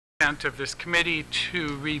Of this committee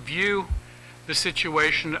to review the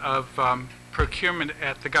situation of procurement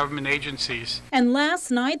at the government agencies. And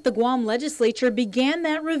last night, the Guam legislature began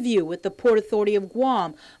that review with the Port Authority of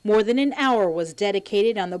Guam. More than an hour was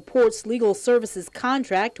dedicated on the port's legal services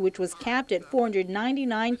contract, which was capped at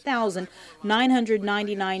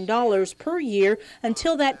 $499,999 per year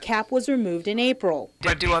until that cap was removed in April.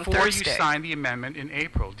 But before you signed the amendment in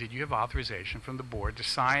April, did you have authorization from the board to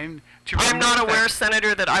sign? I'm not aware,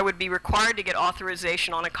 Senator, that I would be required to get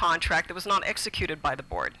authorization on a contract that was not executed by the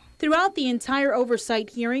board. Throughout the entire oversight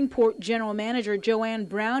hearing, Port General Manager Joanne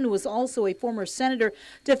Brown, who is also a former senator,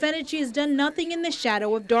 defended she has done nothing in the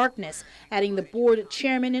shadow of darkness, adding the board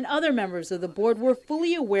chairman and other members of the board were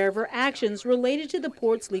fully aware of her actions related to the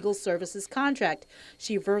port's legal services contract.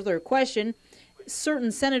 She further questioned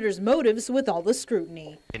certain senators' motives with all the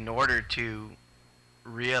scrutiny. In order to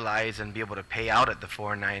realize and be able to pay out at the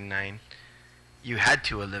 $499, you had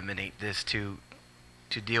to eliminate this to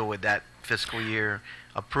deal with that fiscal year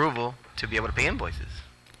approval to be able to pay invoices.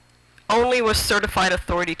 Only with certified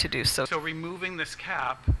authority to do so. So removing this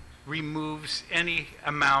cap removes any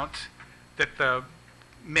amount that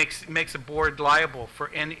makes a board liable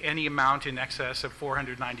for any amount in excess of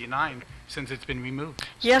 $499 since it's been removed.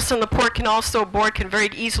 Yes, and the board can very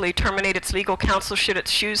easily terminate its legal counsel should it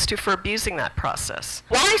choose to for abusing that process.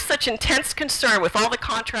 Why such intense concern with all the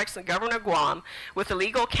contracts in Governor Guam with the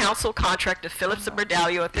legal counsel contract of Phillips and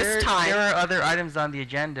Berdalio at this time? There are other items on the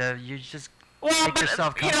agenda. You just make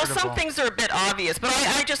yourself comfortable. Some things are a bit obvious, but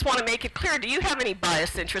I just want to make it clear. Do you have any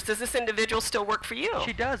biased interest? Does this individual still work for you?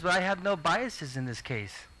 She does, but I have no biases in this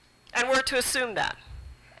case. And we're to assume that?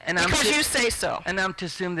 And because you say so. And I'm to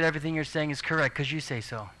assume that everything you're saying is correct because you say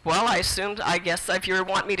so. Well, I guess if you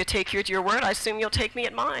want me to take you at your word, I assume you'll take me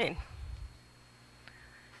at mine.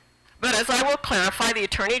 But as I will clarify, the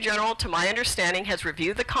Attorney General, to my understanding, has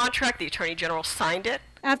reviewed the contract. The Attorney General signed it.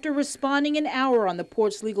 After responding an hour on the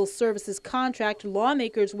port's legal services contract,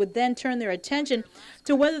 lawmakers would then turn their attention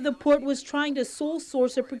to whether the port was trying to sole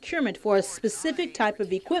source a procurement for a specific type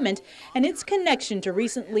of equipment and its connection to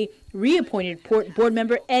recently reappointed port board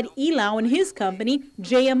member Ed Elau and his company,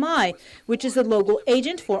 JMI, which is a local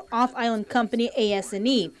agent for off-island company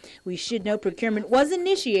AS&E. We should know procurement was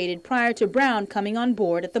initiated prior to Brown coming on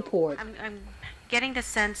board at the port. I'm getting the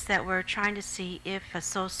sense that we're trying to see if a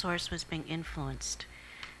sole source was being influenced.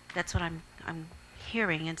 That's what I'm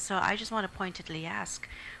hearing, and so I just want to pointedly ask,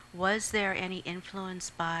 was there any influence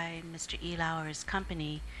by Mr. Elau or his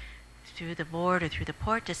company through the board or through the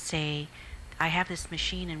port to say, I have this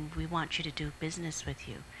machine and we want you to do business with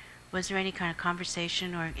you? Was there any kind of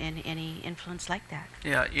conversation or any influence like that?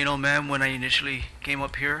 Yeah, you know, ma'am, when I initially came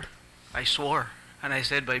up here, I swore, and I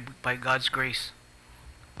said by God's grace.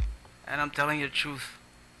 And I'm telling you the truth,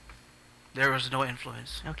 there was no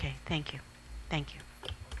influence. Okay, thank you. Thank you.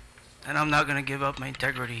 And I'm not going to give up my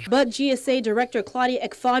integrity. But GSA Director Claudia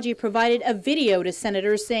Ekfaji provided a video to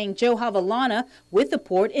senators saying Joe Havilana, with the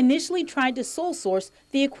port, initially tried to sole source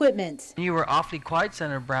the equipment. You were awfully quiet,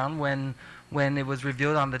 Senator Brown, when it was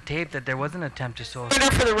revealed on the tape that there was an attempt to sole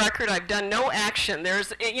source. For the record, I've done no action.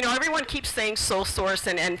 There's, everyone keeps saying sole source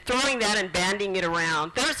and throwing that and banding it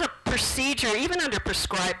around. There's a procedure, even under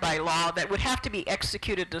prescribed by law, that would have to be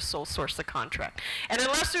executed to sole source the contract. And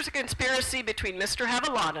unless there's a conspiracy between Mr.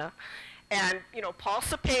 Havilana and, Paul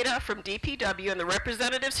Cepeda from DPW and the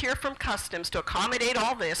representatives here from Customs to accommodate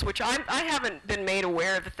all this, which I haven't been made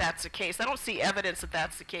aware that that's the case. I don't see evidence that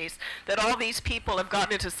that's the case, that all these people have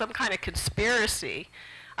gotten into some kind of conspiracy.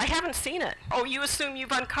 I haven't seen it. Oh, you assume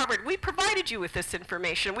you've uncovered. We provided you with this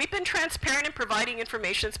information. We've been transparent in providing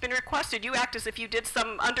information that's been requested. You act as if you did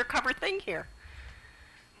some undercover thing here.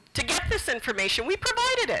 To get this information, we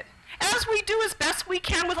provided it, as we do as best we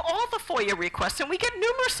can with all the FOIA requests, and we get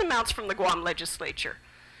numerous amounts from the Guam Legislature.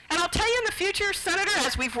 And I'll tell you in the future, Senator,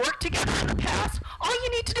 as we've worked together in the past, all you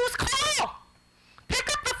need to do is call.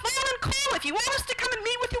 Pick up the phone and call. If you want us to come and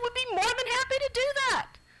meet with you, we'd be more than happy to do that.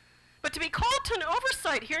 But to be called to an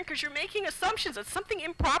oversight hearing because you're making assumptions that something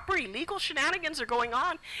improper, illegal shenanigans are going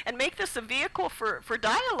on, and make this a vehicle for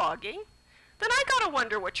dialoguing, then I gotta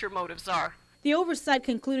wonder what your motives are. The oversight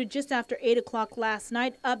concluded just after 8 o'clock last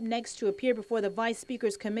night. Up next to appear before the Vice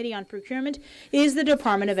Speaker's Committee on Procurement is the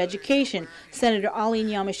Department of Education. Senator Aline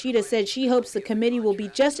Yamashita said she hopes the committee will be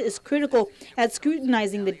just as critical at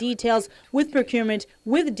scrutinizing the details with procurement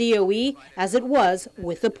with DOE as it was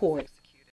with the port.